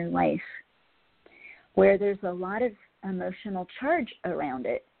in your life where there's a lot of emotional charge around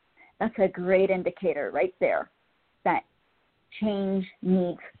it? That's a great indicator right there that change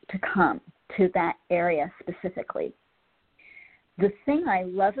needs to come to that area specifically. The thing I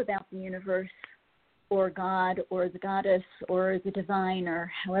love about the universe or God or the goddess or the divine,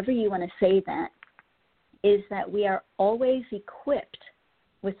 or however you want to say that, is that we are always equipped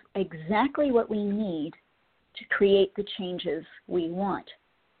with exactly what we need to create the changes we want.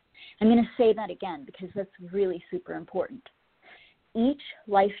 I'm going to say that again because that's really super important. Each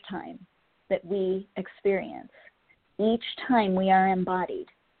lifetime that we experience, each time we are embodied,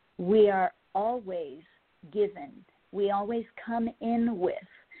 we are always given, we always come in with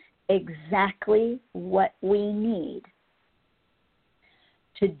exactly what we need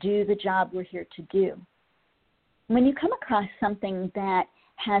to do the job we're here to do. When you come across something that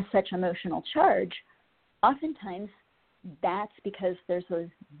has such emotional charge, oftentimes that's because there's a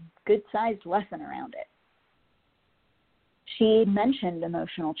good-sized lesson around it. She mentioned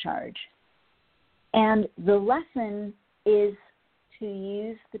emotional charge. And the lesson is to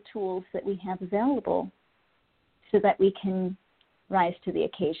use the tools that we have available so that we can rise to the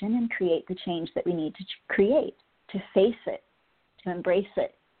occasion and create the change that we need to create, to face it, to embrace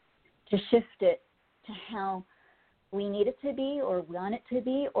it, to shift it to how we need it to be or want it to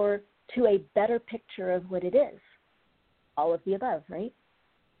be, or to a better picture of what it is. All of the above, right?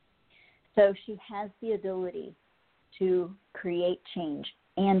 So she has the ability to create change,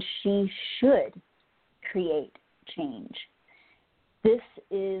 and she should create change. This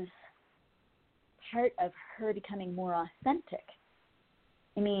is part of her becoming more authentic.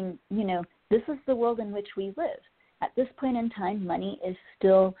 I mean, this is the world in which we live. At this point in time, money is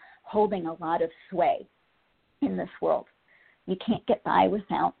still holding a lot of sway in this world. You can't get by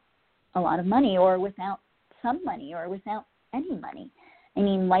without a lot of money, or without some money, or without any money. I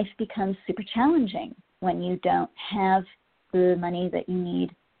mean, life becomes super challenging when you don't have the money that you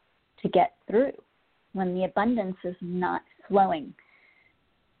need to get through, when the abundance is not flowing.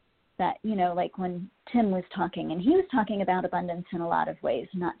 That, like when Tim was talking, and he was talking about abundance in a lot of ways,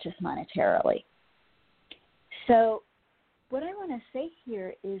 not just monetarily. So what I want to say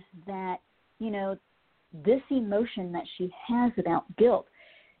here is that, this emotion that she has about guilt,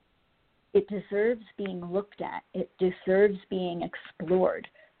 it deserves being looked at. It deserves being explored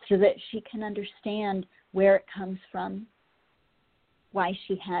so that she can understand where it comes from, why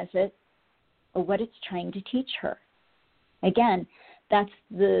she has it, or what it's trying to teach her. Again, that's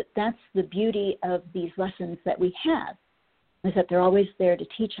the beauty of these lessons that we have, is that they're always there to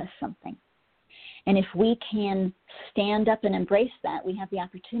teach us something. And if we can stand up and embrace that, we have the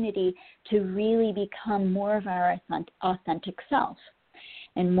opportunity to really become more of our authentic self.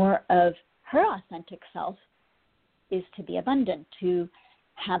 And more of her authentic self is to be abundant, to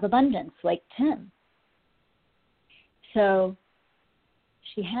have abundance like Tim. So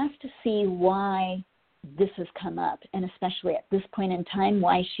she has to see why this has come up, and especially at this point in time,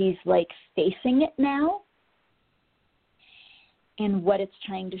 why she's facing it now, and what it's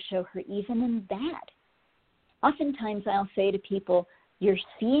trying to show her even in that. Oftentimes I'll say to people, you're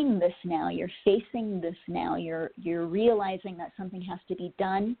seeing this now, you're facing this now, you're realizing that something has to be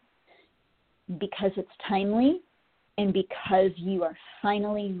done because it's timely and because you are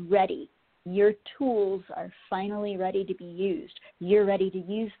finally ready. Your tools are finally ready to be used. You're ready to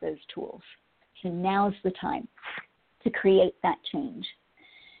use those tools. So now's the time to create that change.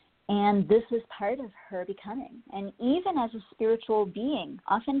 And this is part of her becoming. And even as a spiritual being,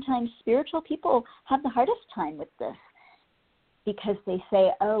 oftentimes spiritual people have the hardest time with this because they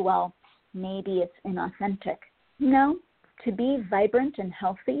say, oh, well, maybe it's inauthentic. No, to be vibrant and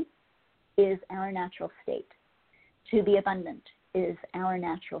healthy is our natural state. To be abundant is our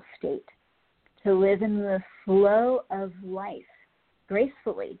natural state. To live in the flow of life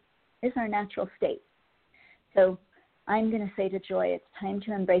gracefully is our natural state. So I'm going to say to Joy, it's time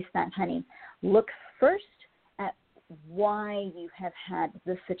to embrace that, honey. Look first at why you have had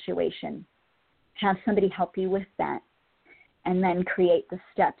this situation. Have somebody help you with that, and then create the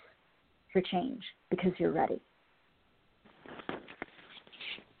steps for change because you're ready.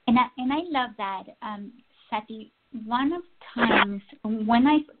 And I love that, Sati. One of times when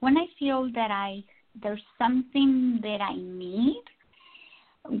I feel that there's something that I need,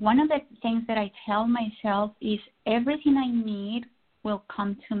 one of the things that I tell myself is everything I need will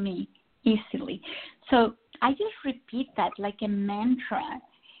come to me easily. So I just repeat that like a mantra,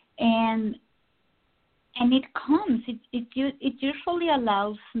 and it comes. It usually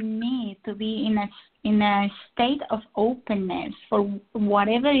allows me to be in a state of openness for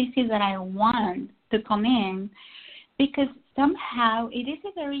whatever it is that I want to come in, because somehow it is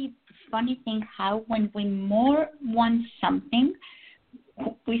a very funny thing how when we more want something,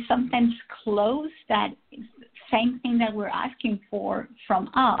 we sometimes close that same thing that we're asking for from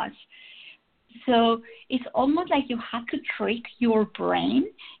us. So it's almost like you have to trick your brain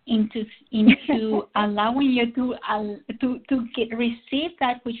into allowing you to receive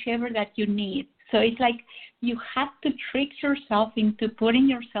that whichever that you need. So it's like you have to trick yourself into putting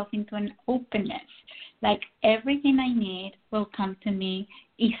yourself into an openness Like everything I need will come to me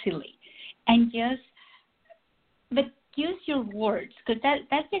easily. And but use your words, because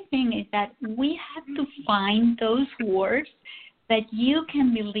that's the thing, is that we have to find those words that you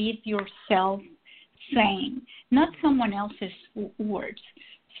can believe yourself saying, not someone else's words.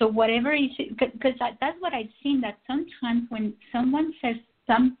 So whatever is, because that's what I've seen, that sometimes when someone says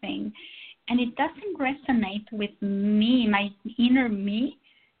something and it doesn't resonate with me, my inner me,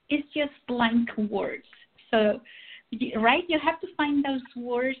 it's just blank words. So, right, you have to find those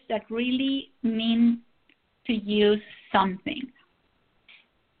words that really mean to you something.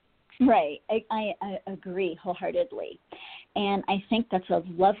 Right. I agree wholeheartedly. And I think that's a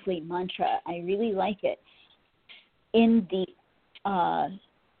lovely mantra. I really like it. In the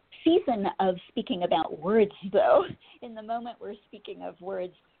season of speaking about words, though, in the moment we're speaking of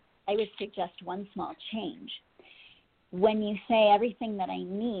words, I would suggest one small change. When you say everything that I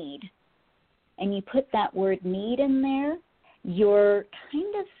need, and you put that word need in there, you're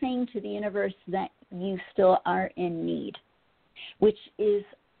kind of saying to the universe that you still are in need, which is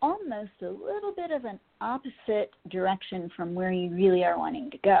almost a little bit of an opposite direction from where you really are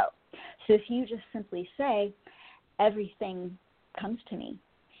wanting to go. So if you just simply say, everything comes to me,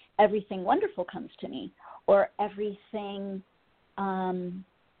 everything wonderful comes to me, or everything,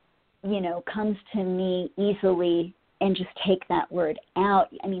 comes to me easily, and just take that word out.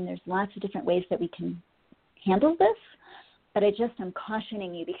 I mean, there's lots of different ways that we can handle this, but I just am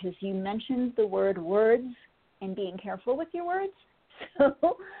cautioning you because you mentioned the word words and being careful with your words.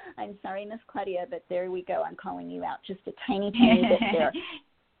 So I'm sorry, Miss Claudia, but there we go. I'm calling you out just a tiny bit there.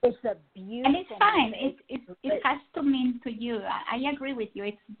 It's a beautiful. And it's fine. It has to mean to you. I agree with you.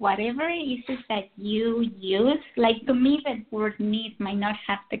 It's whatever it is that you use. Like, to me, the word need might not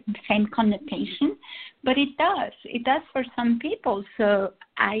have the same connotation, but it does. It does for some people. So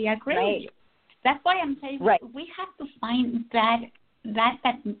I agree with you. That's why I'm saying we have to find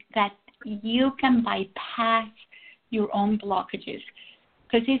that you can bypass your own blockages,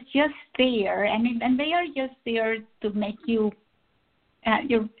 because it's just there, and they are just there to make you.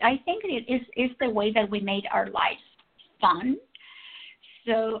 I think it is the way that we made our lives fun.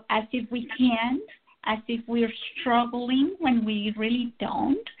 So as if we can't, as if we're struggling when we really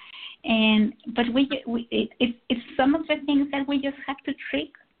don't. But it's some of the things that we just have to trick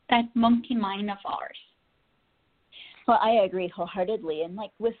that monkey mind of ours. Well, I agree wholeheartedly. And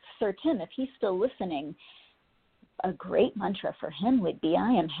like with Sir Tim, if he's still listening, a great mantra for him would be,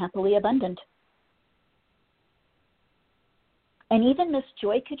 I am happily abundant. And even Miss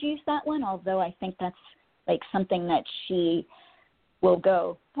Joy could use that one, although I think that's like something that she will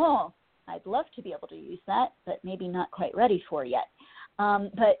go, oh, I'd love to be able to use that, but maybe not quite ready for yet.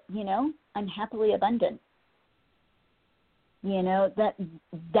 But, I'm happily abundant.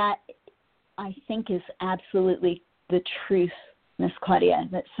 That I think is absolutely the truth, Miss Claudia,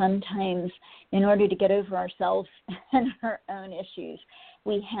 that sometimes in order to get over ourselves and our own issues,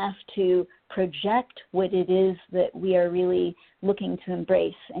 we have to project what it is that we are really looking to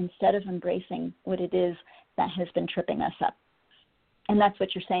embrace instead of embracing what it is that has been tripping us up. And that's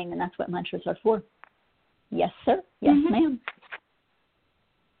what you're saying, and that's what mantras are for. Yes, sir. Yes, ma'am.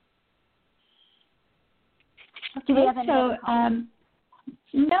 Do we have any other callers?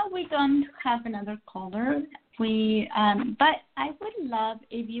 No, we don't have another caller. But I would love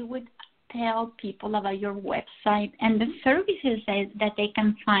if you would tell people about your website and the services that they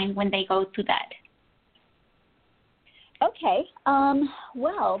can find when they go to that. Okay.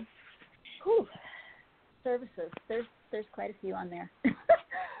 Services. There's quite a few on there.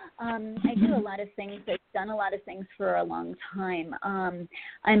 I do a lot of things. I've done a lot of things for a long time.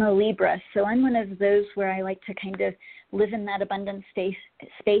 I'm a Libra, so I'm one of those where I like to kind of live in that abundant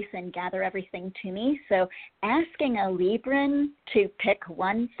space and gather everything to me. So asking a Libran to pick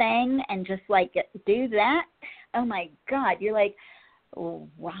one thing and just like do that, oh my God, you're like,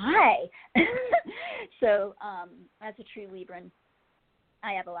 why? So as a true Libran,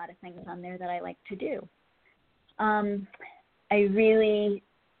 I have a lot of things on there that I like to do. I really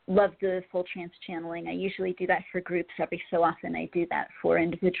love the full trance channeling. I usually do that for groups. Every so often I do that for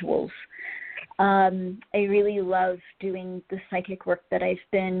individuals. I really love doing the psychic work that I've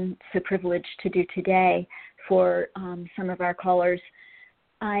been so privileged to do today for some of our callers.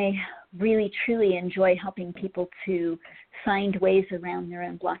 I really, truly enjoy helping people to find ways around their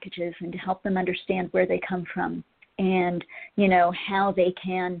own blockages and to help them understand where they come from and, how they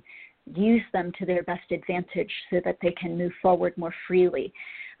can use them to their best advantage so that they can move forward more freely.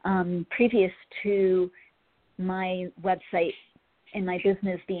 Previous to my website and my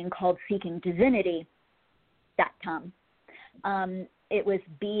business being called Seeking Divinity.com, it was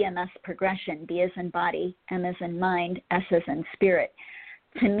BMS progression, B as in body, M as in mind, S as in spirit.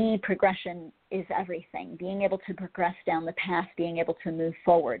 To me, progression is everything, being able to progress down the path, being able to move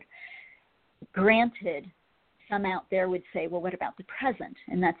forward. Granted, some out there would say, well, what about the present?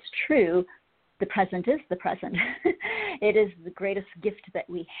 And that's true. The present is the present. It is the greatest gift that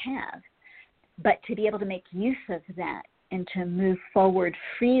we have. But to be able to make use of that and to move forward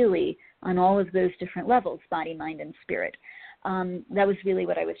freely on all of those different levels, body, mind, and spirit, that was really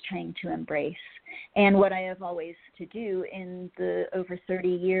what I was trying to embrace. And what I have always to do in the over 30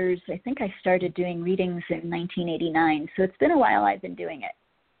 years, I think I started doing readings in 1989, so it's been a while I've been doing it.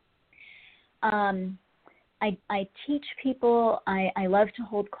 I teach people. I love to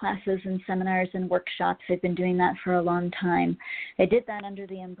hold classes and seminars and workshops. I've been doing that for a long time. I did that under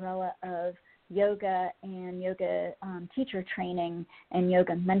the umbrella of yoga and yoga teacher training and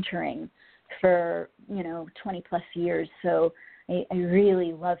yoga mentoring for 20 plus years. So I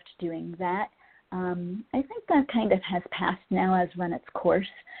really loved doing that. I think that kind of has passed now, has run its course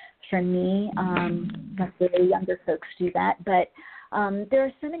for me. Let the younger folks do that, but there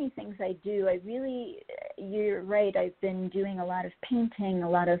are so many things I do. You're right, I've been doing a lot of painting, a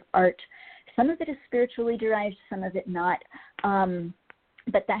lot of art. Some of it is spiritually derived, some of it not.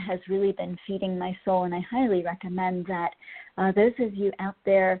 But that has really been feeding my soul, and I highly recommend that those of you out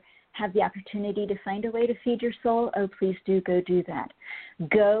there have the opportunity to find a way to feed your soul, please do go do that.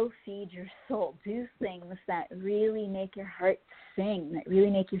 Go feed your soul. Do things that really make your heart sing, that really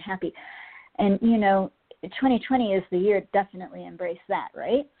make you happy. And, 2020 is the year, definitely embrace that,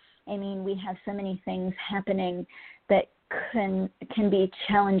 right? I mean, we have so many things happening that can be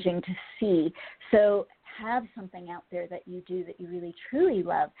challenging to see. So have something out there that you do that you really truly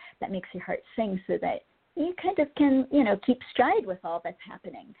love that makes your heart sing, so that you kind of can, keep stride with all that's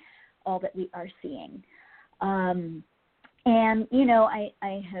happening, all that we are seeing. And,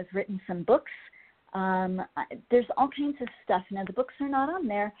 I have written some books. There's all kinds of stuff. Now, the books are not on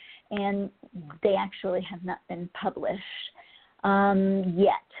there, and they actually have not been published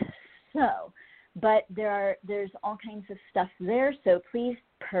yet. So, but there's all kinds of stuff there. So please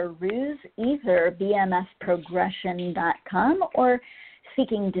peruse either bmsprogression.com or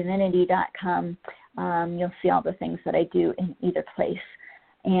seekingdivinity.com. You'll see all the things that I do in either place.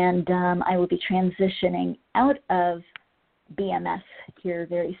 And I will be transitioning out of BMS here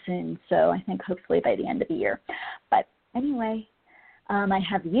very soon, so I think hopefully by the end of the year. But anyway, I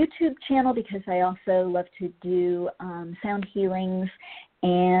have a YouTube channel because I also love to do sound healings,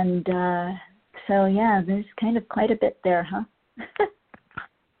 and so yeah, there's kind of quite a bit there, huh?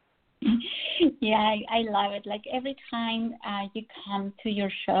 Yeah, I love it. Like every time you come to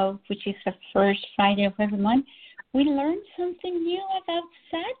your show, which is the first Friday of every month, we learn something new about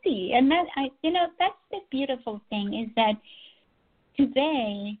Sati, and that's the beautiful thing, is that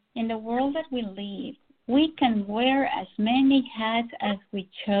today in the world that we live, we can wear as many hats as we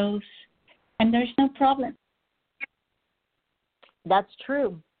chose, and there's no problem. That's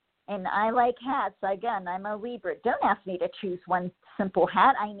true. And I like hats. Again, I'm a Libra. Don't ask me to choose one simple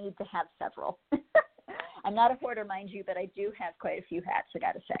hat. I need to have several. I'm not a hoarder, mind you, but I do have quite a few hats, I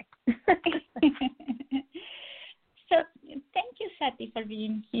got to say. So thank you, Sati, for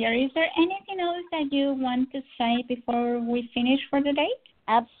being here. Is there anything else that you want to say before we finish for the day?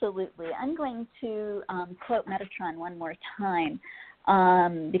 Absolutely. I'm going to quote Metatron one more time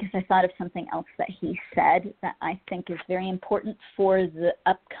because I thought of something else that he said that I think is very important for the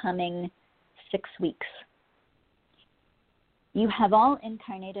upcoming 6 weeks. You have all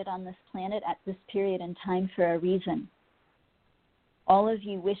incarnated on this planet at this period in time for a reason. All of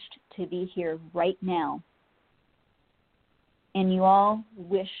you wished to be here right now. And you all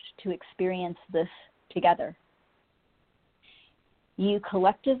wished to experience this together. You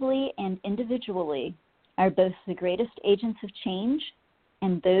collectively and individually are both the greatest agents of change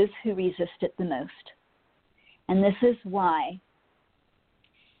and those who resist it the most. And this is why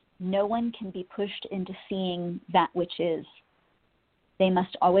no one can be pushed into seeing that which is. They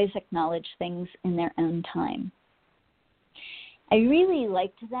must always acknowledge things in their own time. I really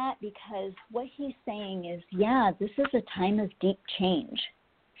liked that because what he's saying is, yeah, this is a time of deep change.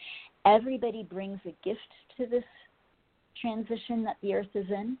 Everybody brings a gift to this transition that the earth is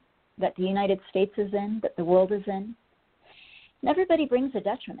in, that the United States is in, that the world is in. And everybody brings a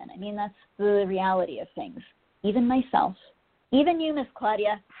detriment. I mean, that's the reality of things. Even myself, even you, Miss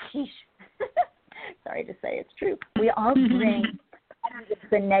Claudia, sheesh. Sorry to say, it's true. We all bring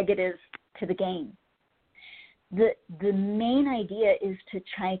the negatives to the game. The main idea is to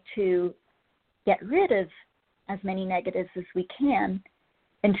try to get rid of as many negatives as we can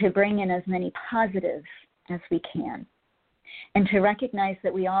and to bring in as many positives as we can. and to recognize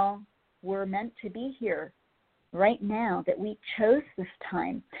that we all were meant to be here right now, that we chose this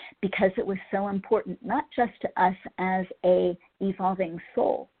time because it was so important, not just to us as a evolving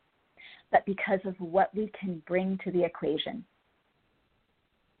soul, but because of what we can bring to the equation.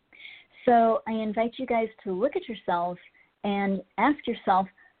 So I invite you guys to look at yourselves and ask yourself,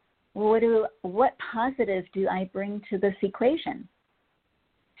 what positive do I bring to this equation?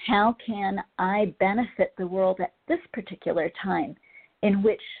 How can I benefit the world at this particular time in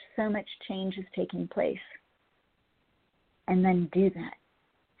which so much change is taking place? And then do that.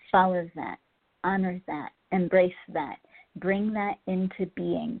 Follow that. Honor that. Embrace that. Bring that into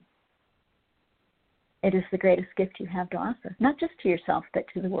being. It is the greatest gift you have to offer, not just to yourself, but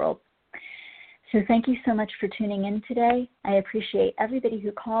to the world. So thank you so much for tuning in today. I appreciate everybody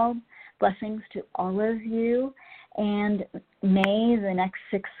who called. Blessings to all of you. And may the next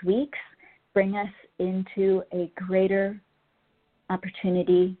 6 weeks bring us into a greater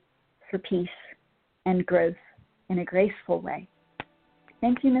opportunity for peace and growth in a graceful way.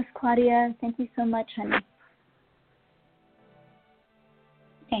 Thank you, Miss Claudia. Thank you so much, honey.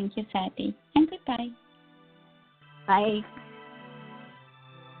 Thank you, Sati. And goodbye. Bye.